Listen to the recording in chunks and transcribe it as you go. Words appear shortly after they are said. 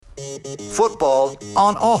Football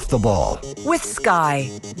on Off the Ball. With Sky.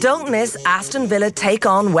 Don't miss Aston Villa take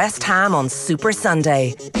on West Ham on Super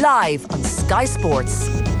Sunday. Live on Sky Sports.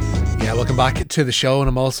 Yeah, welcome back to the show, and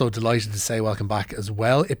I'm also delighted to say welcome back as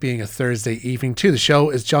well. It being a Thursday evening to the show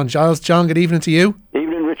is John Giles. John, good evening to you.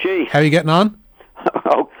 Evening, Richie. How are you getting on?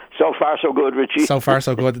 Oh, so far so good, Richie. So far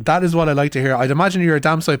so good. That is what I like to hear. I'd imagine you're a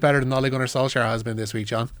damn sight better than Ole Gunnar Solskjaer has been this week,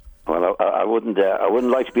 John. Well, I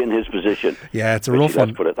wouldn't like to be in his position. Yeah, it's a Richie, rough one.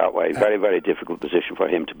 Let's put it that way. Very, very difficult position for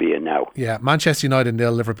him to be in now. Yeah, Manchester United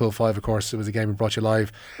 0, Liverpool 5, of course. It was a game we brought you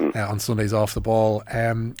live on Sundays Off the Ball.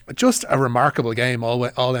 Just a remarkable game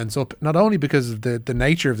all ends up, not only because of the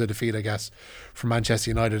nature of the defeat, I guess, for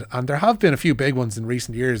Manchester United, and there have been a few big ones in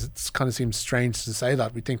recent years. It kind of seems strange to say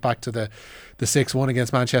that. We think back to the 6-1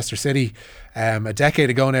 against Manchester City a decade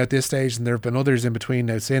ago now at this stage, and there have been others in between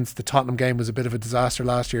now since. The Tottenham game was a bit of a disaster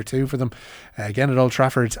last year too for them, again at Old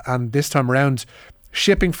Trafford, and this time around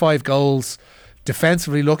shipping 5 goals,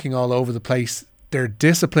 defensively looking all over the place. Their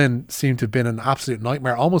discipline seemed to have been an absolute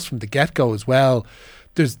nightmare almost from the get-go as well.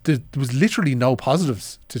 There was literally no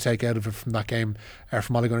positives to take out of it from that game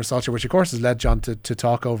from Ole Gunnar Solskjaer, which of course has led John to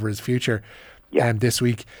talk over his future this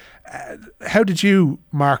week. How did you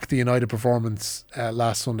mark the United performance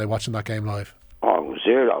last Sunday watching that game live? Oh,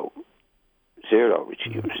 zero,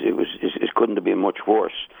 Richie. It couldn't have been much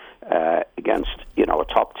worse against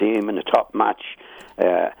a top team in a top match.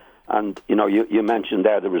 And you mentioned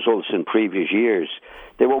there the results in previous years.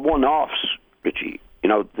 They were one-offs, Richie.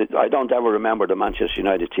 I don't ever remember the Manchester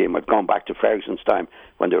United team. I've gone back to Ferguson's time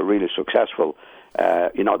when they were really successful.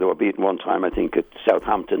 They were beaten one time, I think, at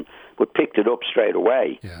Southampton, but picked it up straight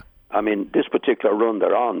away. Yeah. I mean, this particular run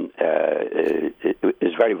they're on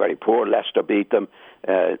is very, very poor. Leicester beat them.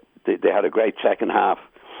 They had a great second half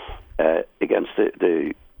against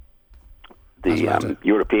the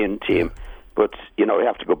European team. Yeah. But, you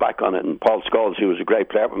have to go back on it. And Paul Scholes, who was a great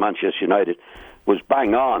player for Manchester United, was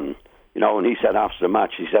bang on. And he said after the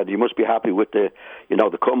match, he said, "You must be happy with the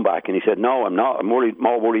comeback." And he said, "No, I'm not. I'm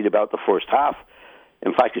more worried about the first half."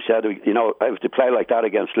 In fact, he said, if they play like that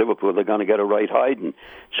against Liverpool, they're going to get a right hiding.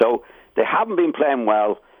 So they haven't been playing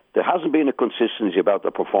well. There hasn't been a consistency about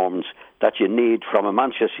the performance that you need from a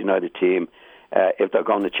Manchester United team if they're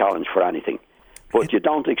going to challenge for anything. But you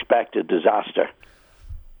don't expect a disaster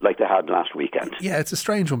like they had last weekend. Yeah, it's a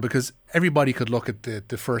strange one because everybody could look at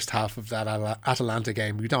the first half of that Atalanta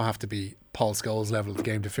game. We don't have to be Paul Scholes level of the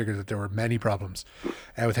game to figure that there were many problems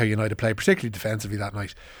with how United played, particularly defensively that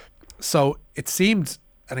night. So it seemed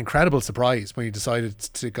an incredible surprise when you decided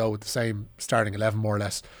to go with the same starting 11 more or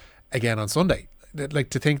less again on Sunday. Like,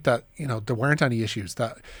 to think that there weren't any issues.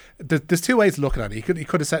 That there's two ways of looking at it. You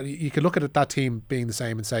could have said, you could look at that team being the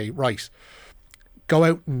same and say, right, go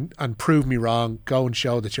out and prove me wrong. Go and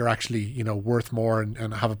show that you're actually worth more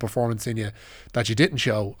and have a performance in you that you didn't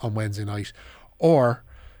show on Wednesday night. Or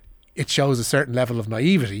it shows a certain level of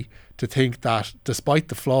naivety to think that despite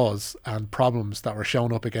the flaws and problems that were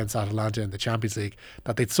shown up against Atalanta in the Champions League,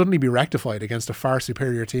 that they'd suddenly be rectified against a far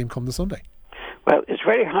superior team come the Sunday. Well, it's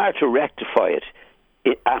very hard to rectify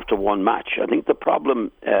it after one match. I think the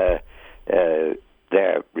problem there,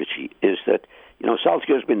 Richie, is that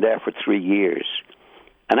Solskjaer's been there for 3 years,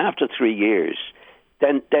 and after 3 years,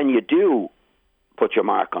 then you do put your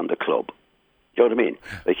mark on the club. Do you know what I mean?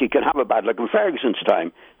 Like, you can have a bad, like in Ferguson's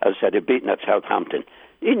time, as I said, he'd beaten at Southampton.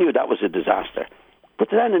 He knew that was a disaster. But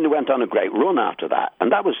then he went on a great run after that.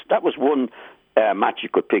 And that was one match you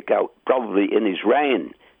could pick out probably in his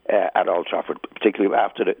reign at Old Trafford, particularly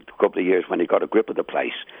after a couple of years when he got a grip of the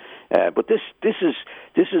place. But this is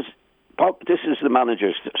the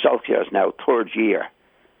manager's, Solskjaer's now third year.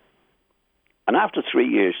 And after 3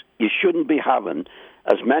 years, you shouldn't be having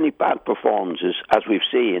as many bad performances as we've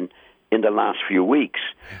seen in the last few weeks,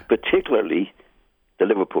 particularly the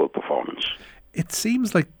Liverpool performance. It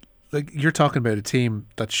seems like you're talking about a team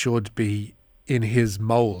that should be in his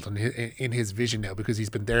mould and in his vision now, because he's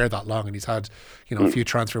been there that long and he's had a few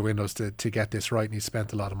transfer windows to get this right, and he's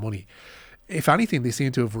spent a lot of money. If anything, they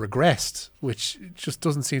seem to have regressed, which just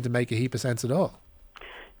doesn't seem to make a heap of sense at all.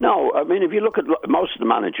 No, I mean, if you look at most of the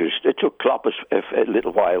managers, it took Klopp a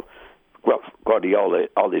little while, Guardiola,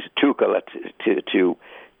 all this, Tuchel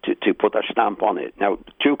to put their stamp on it. Now,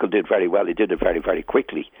 Tuchel did very well. He did it very, very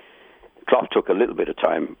quickly. Klopp took a little bit of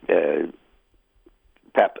time.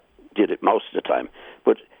 Pep did it most of the time.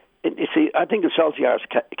 But, you see, I think in Solskjaer's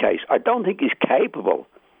case, I don't think he's capable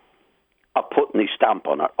of putting his stamp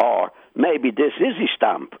on it. Or maybe this is his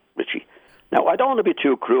stamp, Richie. Now, I don't want to be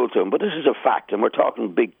too cruel to him, but this is a fact, and we're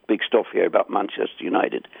talking big stuff here about Manchester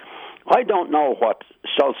United. I don't know what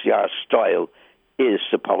Solskjaer's style is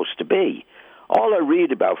supposed to be. All I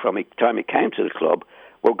read about from the time he came to the club,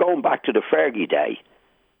 we're going back to the Fergie day.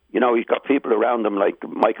 You know, he's got people around him like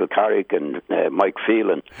Michael Carrick and Mike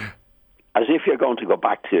Phelan, as if you're going to go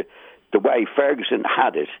back to the way Ferguson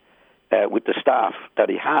had it with the staff that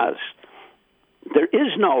he has. There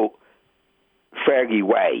is no Fergie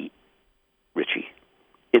way, Richie.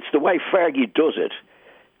 It's the way Fergie does it,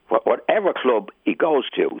 whatever club he goes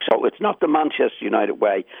to. So it's not the Manchester United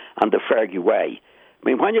way and the Fergie way. I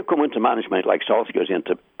mean, when you come into management like Solskjaer's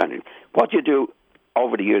into, and what you do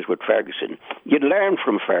over the years with Ferguson, you learn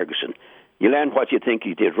from Ferguson. You learn what you think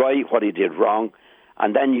he did right, what he did wrong,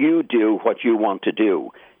 and then you do what you want to do.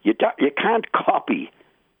 You can't copy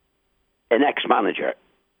an ex-manager.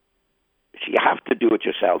 You have to do it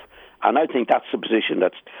yourself. And I think that's the position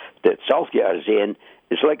that Solskjaer is in.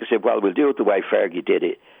 It's like I said, well, we'll do it the way Fergie did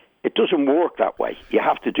it. It doesn't work that way. You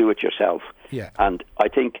have to do it yourself. Yeah. And I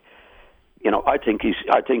think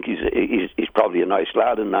he's probably a nice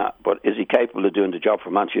lad in that, but is he capable of doing the job for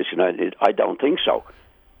Manchester United? I don't think so.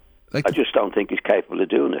 I just don't think he's capable of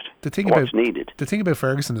doing it. What's needed. The thing about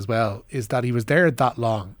Ferguson as well is that he was there that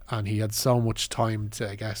long and he had so much time to,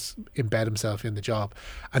 I guess, embed himself in the job.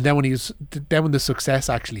 And then when the success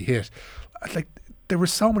actually hit, like, there were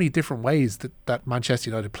so many different ways that Manchester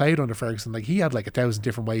United played under Ferguson. Like, he had like 1,000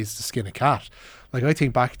 different ways to skin a cat. Like, I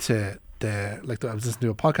think back to I was listening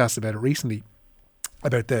to a podcast about it recently,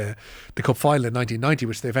 about the cup final in 1990,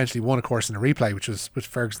 which they eventually won, of course, in a replay, which was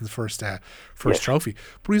Ferguson's first trophy.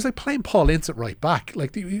 But he was like playing Paul Ince at right back.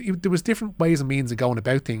 Like, there was different ways and means of going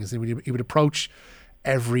about things, and he would approach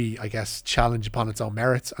every, I guess, challenge upon its own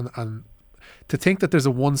merits. And to think that there's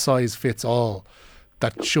a one size fits all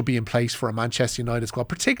that should be in place for a Manchester United squad,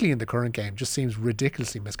 particularly in the current game, just seems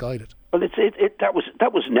ridiculously misguided. Well,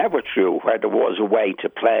 that was never true where there was a way to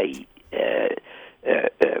play.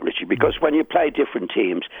 Richie, because when you play different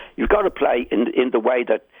teams, you've got to play in the way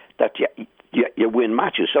that you win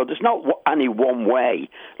matches. So there's not any one way.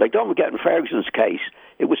 Like, don't forget, in Ferguson's case,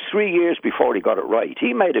 it was 3 years before he got it right.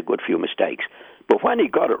 He made a good few mistakes, but when he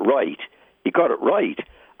got it right,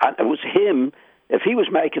 and it was him. If he was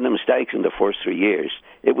making the mistakes in the first 3 years,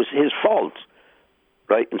 it was his fault.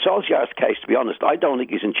 Right? In Solskjaer's case, to be honest, I don't think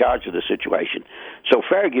he's in charge of the situation. So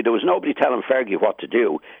Fergie, there was nobody telling Fergie what to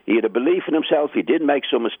do. He had a belief in himself. He did make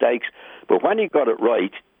some mistakes. But when he got it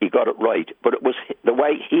right, he got it right. But it was the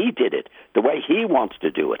way he did it, the way he wanted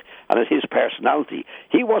to do it, and it's his personality.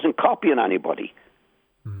 He wasn't copying anybody.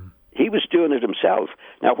 He was doing it himself.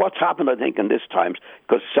 Now, what's happened, I think, in this times,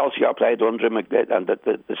 because Solskjaer played under him and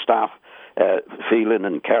the staff, Phelan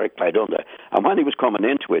and Carrick played under. And when he was coming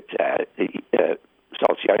into it,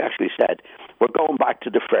 Solskjaer actually said, we're going back to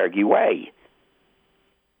the Fergie way.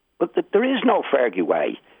 But there is no Fergie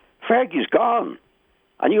way. Fergie's gone.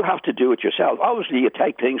 And you have to do it yourself. Obviously, you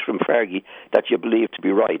take things from Fergie that you believe to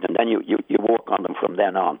be right, and then you work on them from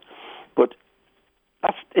then on. But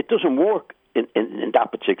it doesn't work in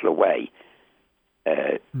that particular way,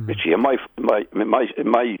 Richie. In my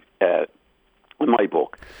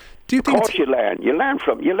book. Of course, you learn. You learn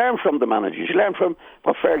from the managers. You learn from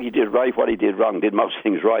what Fergie did right, what he did wrong, did most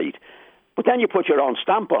things right. But then you put your own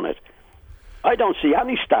stamp on it. I don't see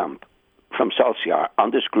any stamp from Solskjaer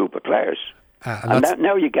on this group of players. And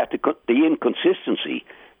now you get the inconsistency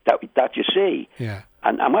that you see. Yeah.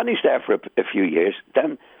 And when he's there for a few years,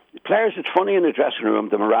 then players, it's funny in the dressing room,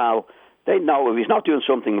 the morale, they know if he's not doing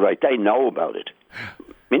something right, they know about it. I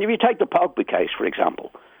mean, if you take the Pogba case, for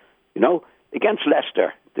example, against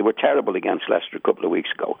Leicester, they were terrible against Leicester a couple of weeks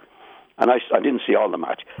ago. And I didn't see all the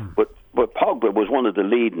match. But Pogba was one of the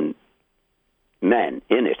leading men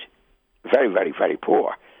in it. Very, very, very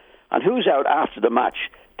poor. And who's out after the match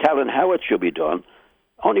telling how it should be done?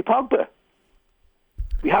 Only Pogba.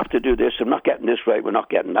 We have to do this. I'm not getting this right. We're not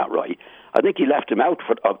getting that right. I think he left him out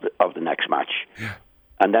of the next match. Yeah.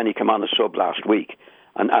 And then he came on a sub last week.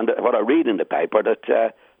 And what I read in the paper,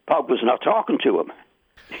 that Pogba's not talking to him.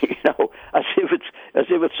 As if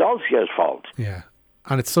it's Solskjaer's fault. Yeah.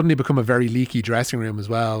 And it's suddenly become a very leaky dressing room as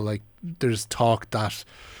well. Like, there's talk that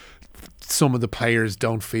some of the players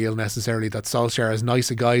don't feel necessarily that Solskjaer, as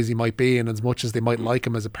nice a guy as he might be, and as much as they might like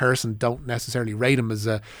him as a person, don't necessarily rate him as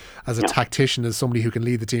a tactician, as somebody who can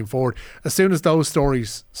lead the team forward. As soon as those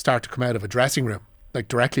stories start to come out of a dressing room, like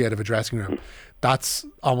directly out of a dressing room, that's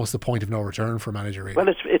almost the point of no return for a manager, really. Well,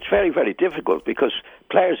 it's very, very difficult because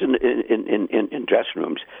players in dressing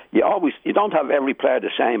rooms, you don't have every player the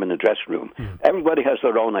same in the dressing room. Everybody has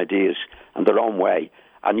their own ideas and their own way,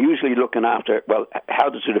 and usually looking after, well, how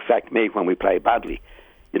does it affect me when we play badly?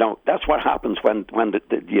 That's what happens when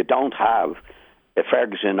you don't have a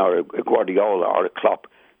Ferguson or a Guardiola or a Klopp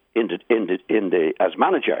as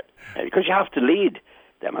manager, because you have to lead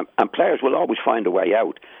them, and players will always find a way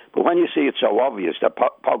out. But when you see it so obvious that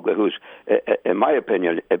Pogba, who's, in my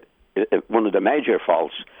opinion, one of the major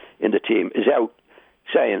faults in the team, is out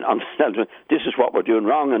saying, "This is what we're doing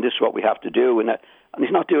wrong, and this is what we have to do," and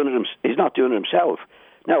he's not doing it. He's not doing it himself.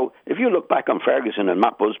 Now, if you look back on Ferguson and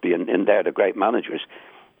Matt Busby and they're the great managers,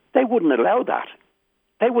 they wouldn't allow that.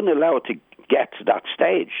 They wouldn't allow it to get to that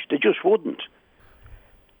stage. They just wouldn't.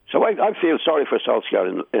 So I feel sorry for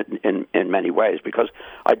Solskjaer in many ways, because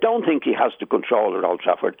I don't think he has the control at Old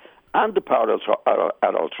Trafford and the power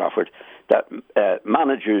at Old Trafford that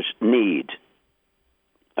managers need.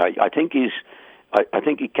 I think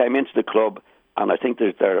he came into the club, and I think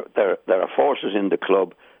there are forces in the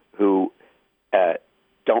club who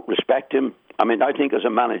don't respect him. I mean, I think as a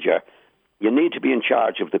manager, you need to be in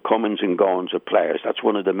charge of the comings and goings of players. That's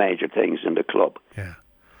one of the major things in the club. Yeah.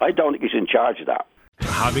 I don't think he's in charge of that.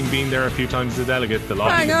 Having been there a few times as a delegate, the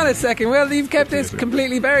lobby. Hang on a second. Well, you've kept this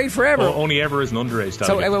completely buried forever. Oh, only ever as an underage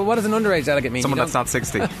delegate. So, what does an underage delegate mean? Someone that's not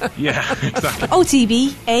 60. Yeah, exactly.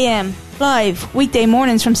 OTB AM live weekday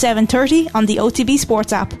mornings from 7:30 on the OTB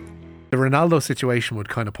Sports app. The Ronaldo situation would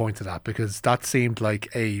kind of point to that, because that seemed like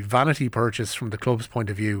a vanity purchase from the club's point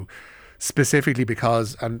of view, specifically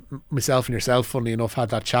because, and myself and yourself, funnily enough, had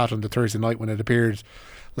that chat on the Thursday night when it appeared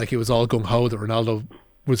like it was all gung-ho that Ronaldo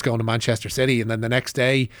was going to Manchester City, and then the next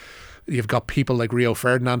day you've got people like Rio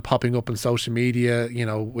Ferdinand popping up on social media,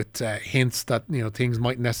 with hints that things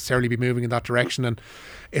might necessarily be moving in that direction. And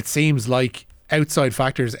it seems like outside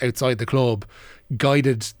factors outside the club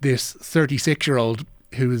guided this 36-year-old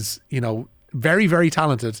who's very, very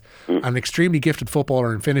talented and extremely gifted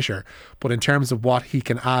footballer and finisher, but in terms of what he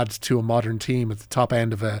can add to a modern team at the top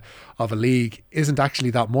end of a league isn't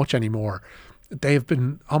actually that much anymore. They have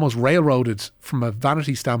been almost railroaded from a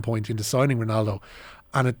vanity standpoint into signing Ronaldo,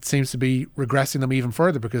 and it seems to be regressing them even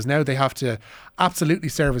further, because now they have to absolutely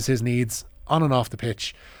service his needs on and off the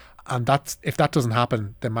pitch, and if that doesn't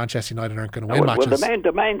happen, then Manchester United aren't going to win matches. Well,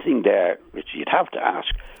 the main thing there, which you'd have to ask,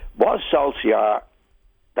 was Solskjaer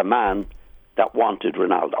the man that wanted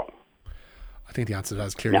Ronaldo? I think the answer to that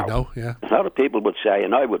is clearly no. Yeah, a lot of people would say,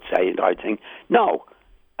 and I would say, I think no,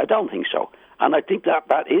 I don't think so. And I think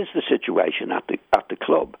that is the situation at the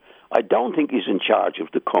club. I don't think he's in charge of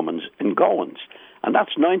the comings and goings, and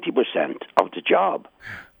that's 90% of the job.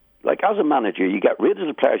 Like, as a manager, you get rid of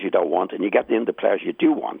the players you don't want, and you get in the players you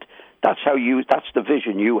do want. That's the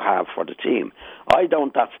vision you have for the team. I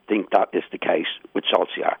don't think that is the case with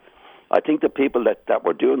Solskjaer. I think the people that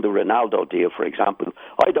were doing the Ronaldo deal, for example,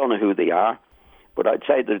 I don't know who they are, but I'd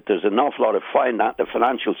say that there's an awful lot of the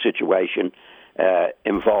financial situation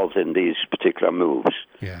involved in these particular moves.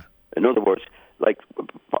 Yeah. In other words, like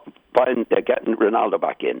getting Ronaldo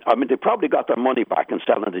back in. I mean, they probably got their money back and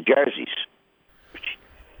selling the jerseys.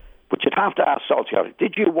 But you'd have to ask Solskjaer,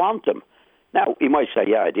 did you want them? Now, he might say,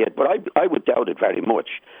 yeah, I did, but I would doubt it very much.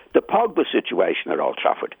 The Pogba situation at Old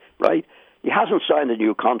Trafford, right? He hasn't signed a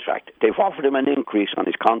new contract. They've offered him an increase on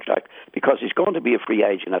his contract because he's going to be a free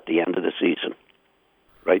agent at the end of the season,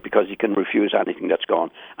 right? Because he can refuse anything that's gone,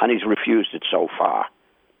 and he's refused it so far,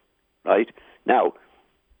 right? Now,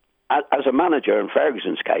 as a manager in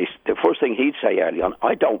Ferguson's case, the first thing he'd say early on,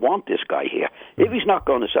 I don't want this guy here. If he's not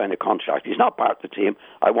going to sign a contract, he's not part of the team,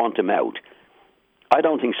 I want him out. I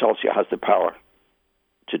don't think Solskjaer has the power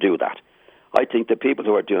to do that. I think the people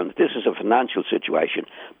who are doing it, this is a financial situation.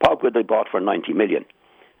 Pogba they bought for 90 million.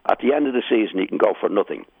 At the end of the season, he can go for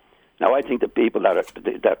nothing. Now, I think the people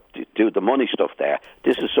that do the money stuff there,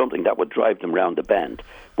 this is something that would drive them round the bend.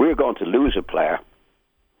 We're going to lose a player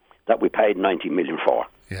that we paid 90 million for.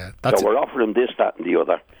 Yeah, so we're offering this, that and the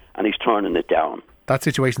other, and he's turning it down. That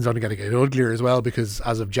situation's only going to get uglier as well, because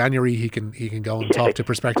as of January he can go and talk to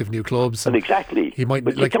prospective new clubs. But exactly. He might,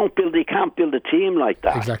 but you can't build a team like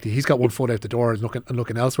that. Exactly. He's got one foot out the door and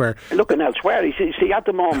looking elsewhere. Looking elsewhere. See, at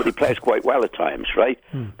the moment he plays quite well at times, right?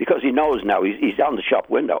 Because he knows now he's on the shop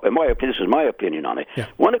window. This is my opinion on it. Yeah.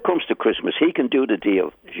 When it comes to Christmas, he can do the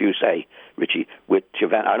deal, as you say, Richie, with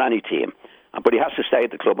Juventus or any team, but he has to stay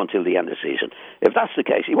at the club until the end of the season. If that's the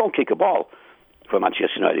case, he won't kick a ball for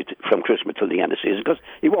Manchester United from Christmas till the end of the season because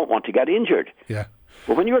he won't want to get injured. Yeah.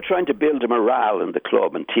 But when you're trying to build a morale in the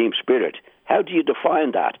club and team spirit, how do you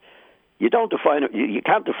define that? You don't define it. You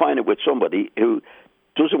can't define it with somebody who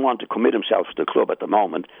doesn't want to commit himself to the club at the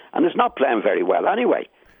moment and is not playing very well anyway.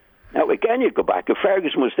 Now again, you go back. If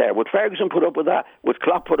Ferguson was there, would Ferguson put up with that? Would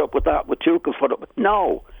Klopp put up with that? Would Tuchel put up with?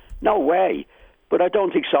 No way. But I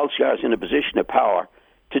don't think Solskjaer is in a position of power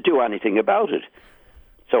to do anything about it.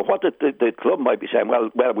 So what the club might be saying, well,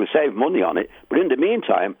 we'll save money on it, but in the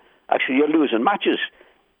meantime, actually you're losing matches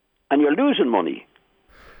and you're losing money.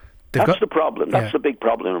 That's the problem. That's the big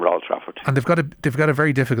problem in Old Trafford. And they've got a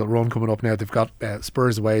very difficult run coming up now. They've got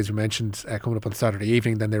Spurs away, as we mentioned, coming up on Saturday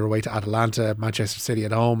evening. Then they're away to Atalanta, Manchester City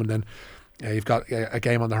at home, and then you've got a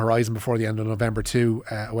game on the horizon before the end of November too,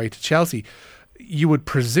 away to Chelsea. You would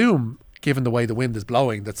presume, given the way the wind is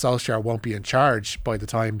blowing, that Solskjaer won't be in charge by the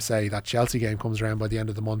time, say, that Chelsea game comes around by the end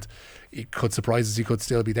of the month. It could surprise us, he could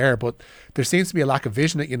still be there, but there seems to be a lack of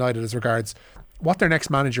vision at United as regards what their next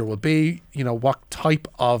manager will be, what type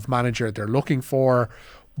of manager they're looking for,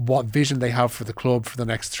 what vision they have for the club for the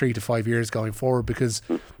next 3 to 5 years going forward, because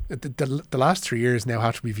the last 3 years now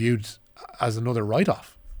have to be viewed as another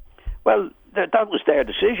write-off. Well, that was their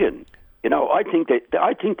decision. I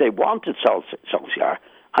think they wanted Solskjaer,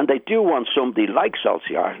 and they do want somebody like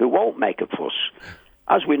Solskjaer who won't make a fuss.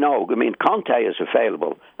 As we know, Conte is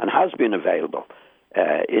available and has been available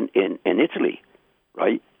in Italy,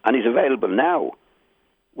 right? And he's available now.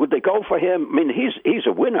 Would they go for him? He's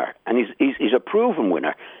a winner, and he's a proven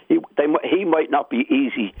winner. He might not be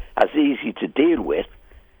as easy to deal with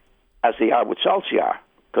as they are with Solskjaer,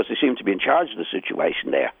 because they seem to be in charge of the situation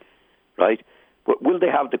there, right? But will they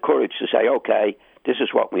have the courage to say, okay, this is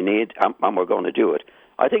what we need, and we're going to do it?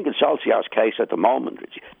 I think in Solskjaer's case at the moment,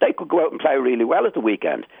 they could go out and play really well at the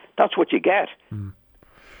weekend. That's what you get.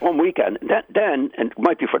 One weekend, then and it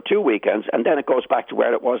might be for 2 weekends, and then it goes back to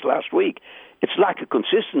where it was last week. It's lack of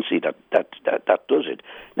consistency that does it.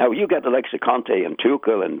 Now, you get the likes of Conte and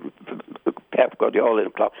Tuchel and Pep Guardiola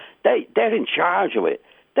and Klopp. They're in charge of it.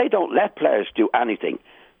 They don't let players do anything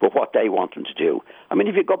but what they want them to do.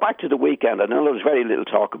 If you go back to the weekend, I know there was very little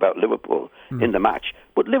talk about Liverpool in the match,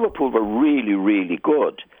 but Liverpool were really, really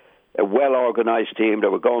good. A well-organised team. They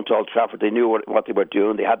were going to Old Trafford. They knew what they were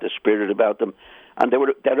doing. They had the spirit about them. And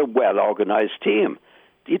they're a well-organised team.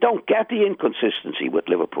 You don't get the inconsistency with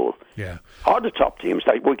Liverpool. Yeah. Or the top teams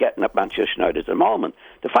like we're getting at Manchester United at the moment.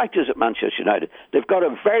 The fact is at Manchester United, they've got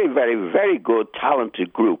a very, very, very good,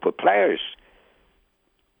 talented group of players.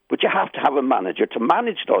 But you have to have a manager to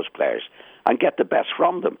manage those players and get the best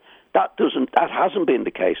from them. That hasn't been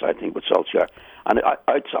the case, I think, with Solskjaer. And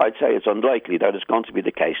I'd say it's unlikely that it's going to be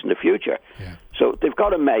the case in the future. Yeah. So they've got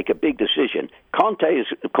to make a big decision. Conte has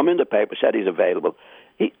come in the paper, said he's available.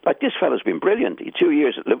 This fella's been brilliant. 2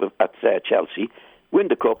 years at Chelsea, win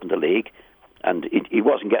the cup and the league, and he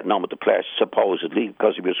wasn't getting on with the players, supposedly,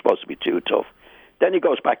 because he was supposed to be too tough. Then he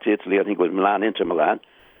goes back to Italy, I think it was Inter Milan,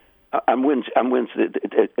 and wins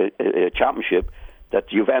the championship that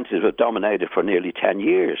Juventus have dominated for nearly 10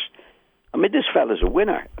 years. This fella's a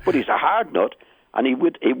winner, but he's a hard nut, and he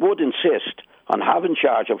would insist on having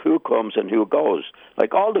charge of who comes and who goes,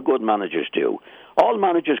 like all the good managers do. All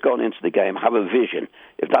managers going into the game have a vision,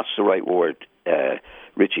 if that's the right word,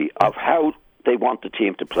 Richie, of how they want the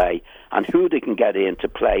team to play and who they can get in to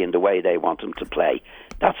play in the way they want them to play.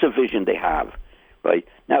 That's a vision they have, right?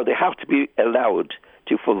 Now, they have to be allowed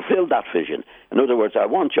to fulfill that vision. In other words, I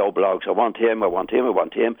want Joe Bloggs, I want him, I want him, I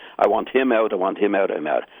want him, I want him out, I want him out, I'm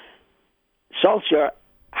out. Solskjaer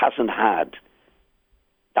hasn't had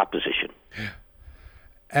that position.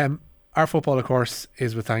 Our football, of course,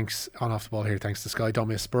 is with thanks on Off the Ball here, thanks to Sky. Don't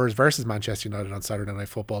miss Spurs versus Manchester United on Saturday Night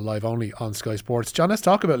Football, live only on Sky Sports. John, let's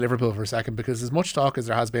talk about Liverpool for a second, because as much talk as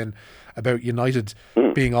there has been about United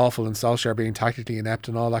being awful and Solskjaer being tactically inept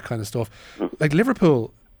and all that kind of stuff, like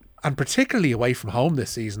Liverpool, and particularly away from home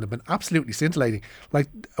this season, have been absolutely scintillating. Like,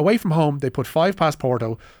 away from home, they put 5 past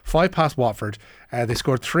Porto, 5 past Watford, they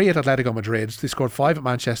scored 3 at Atletico Madrid, they scored 5 at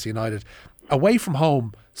Manchester United. Away from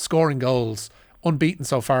home, scoring goals, unbeaten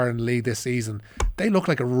so far in the league this season. They look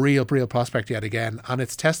like a real prospect yet again, and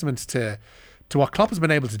it's testament to what Klopp has been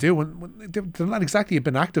able to do. When they've not exactly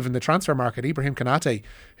been active in the transfer market. Ibrahim Konate,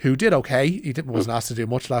 who did okay, wasn't asked to do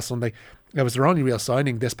much last Sunday. It was their only real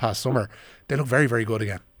signing this past summer. They look very, very good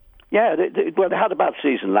again. Yeah, they had a bad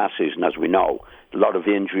season last season, as we know. A lot of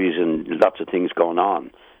injuries and lots of things going on.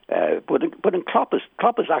 But Klopp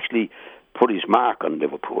has actually put his mark on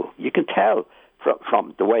Liverpool. You can tell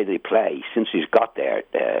from the way they play since he's got there,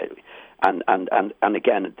 and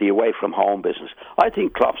again the away from home business. I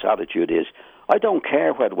think Klopp's attitude is, I don't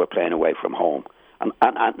care whether we're playing away from home,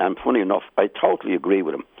 and funny enough, I totally agree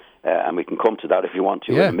with him, and we can come to that if you want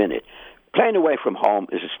to in a minute. Playing away from home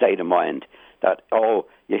is a state of mind that,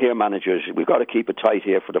 you hear managers, we've got to keep it tight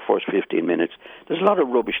here for the first 15 minutes. There's a lot of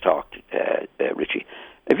rubbish talk, Richie.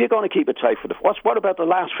 If you're going to keep it tight for what about the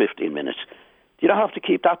last 15 minutes? You don't have to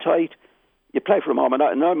keep that tight. You play from home. And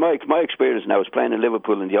my experience now is playing in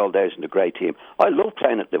Liverpool in the old days in the great team. I love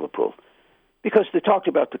playing at Liverpool because they talked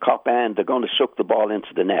about the Kop end. They're going to suck the ball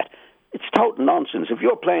into the net. It's total nonsense. If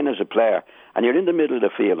you're playing as a player and you're in the middle of the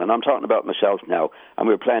field, and I'm talking about myself now, and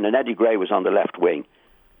we were playing and Eddie Gray was on the left wing,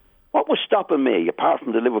 what was stopping me, apart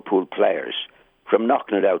from the Liverpool players, from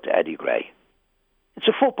knocking it out to Eddie Gray? It's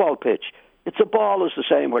a football pitch. It's a ball is the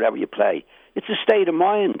same wherever you play. It's a state of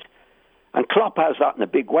mind. And Klopp has that in a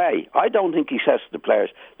big way. I don't think he says to the players,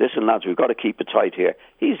 listen, lads, we've got to keep it tight here.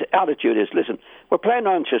 His attitude is, listen, we're playing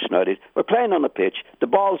on Manchester United, we're playing on the pitch, the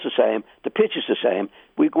ball's the same, the pitch is the same,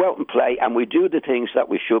 we go out and play and we do the things that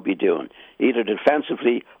we should be doing, either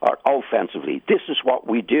defensively or offensively. This is what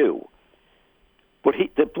we do. But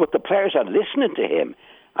the players are listening to him,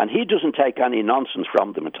 and he doesn't take any nonsense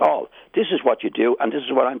from them at all. This is what you do, and this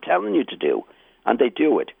is what I'm telling you to do. And they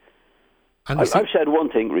do it. I've said one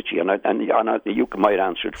thing, Richie, and you might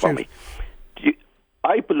answer it for me.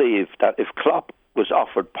 I believe that if Klopp was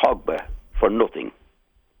offered Pogba for nothing,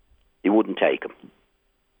 he wouldn't take him.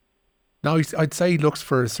 No, I'd say he looks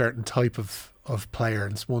for a certain type of player,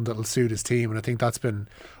 and it's one that'll suit his team. And I think that's been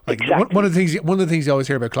like exactly. one of the things you always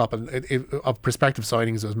hear about Klopp, and of prospective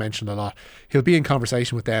signings, it was mentioned a lot. He'll be in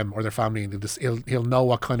conversation with them or their family, and he'll know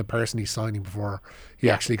what kind of person he's signing before he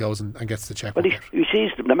actually goes and gets the check. But he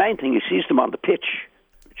sees them. The main thing, he sees them on the pitch.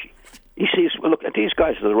 He sees, well, look, these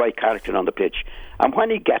guys are the right character on the pitch, and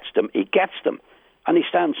when he gets them, and he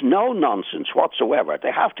stands no nonsense whatsoever.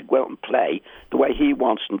 They have to go out and play the way he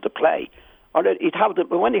wants them to play. Or he'd have them.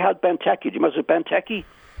 When he had Benteke, do you remember Benteke?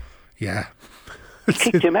 Yeah. He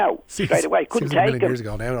kicked him out straight away. Couldn't take him. Years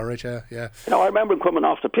ago now, all right, yeah. You know, I remember him coming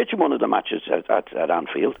off the pitch in one of the matches at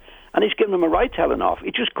Anfield, and he's given him a right telling off.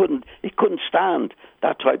 He just couldn't stand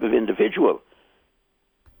that type of individual.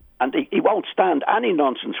 And he won't stand any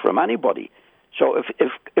nonsense from anybody. So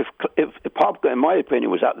if Pogba, in my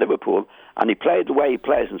opinion, was at Liverpool and he played the way he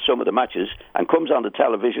plays in some of the matches and comes on the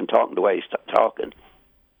television talking the way he's talking,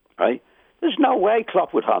 right? There's no way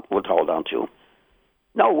Klopp would hold on to him.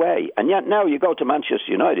 No way. And yet now you go to Manchester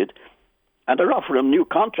United and they're offering him new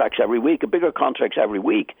contracts every week, bigger contracts every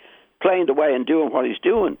week, playing the way and doing what he's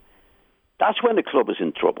doing. That's when the club is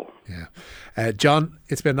in trouble. Yeah. John,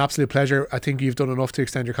 it's been an absolute pleasure. I think you've done enough to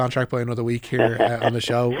extend your contract by another week here on the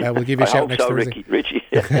show. We'll give you a shout next Thursday. Richie.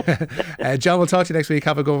 John, we'll talk to you next week.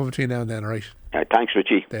 Have a good one between now and then, all right? Thanks,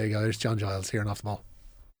 Richie. There you go. There's John Giles here on Off the Ball.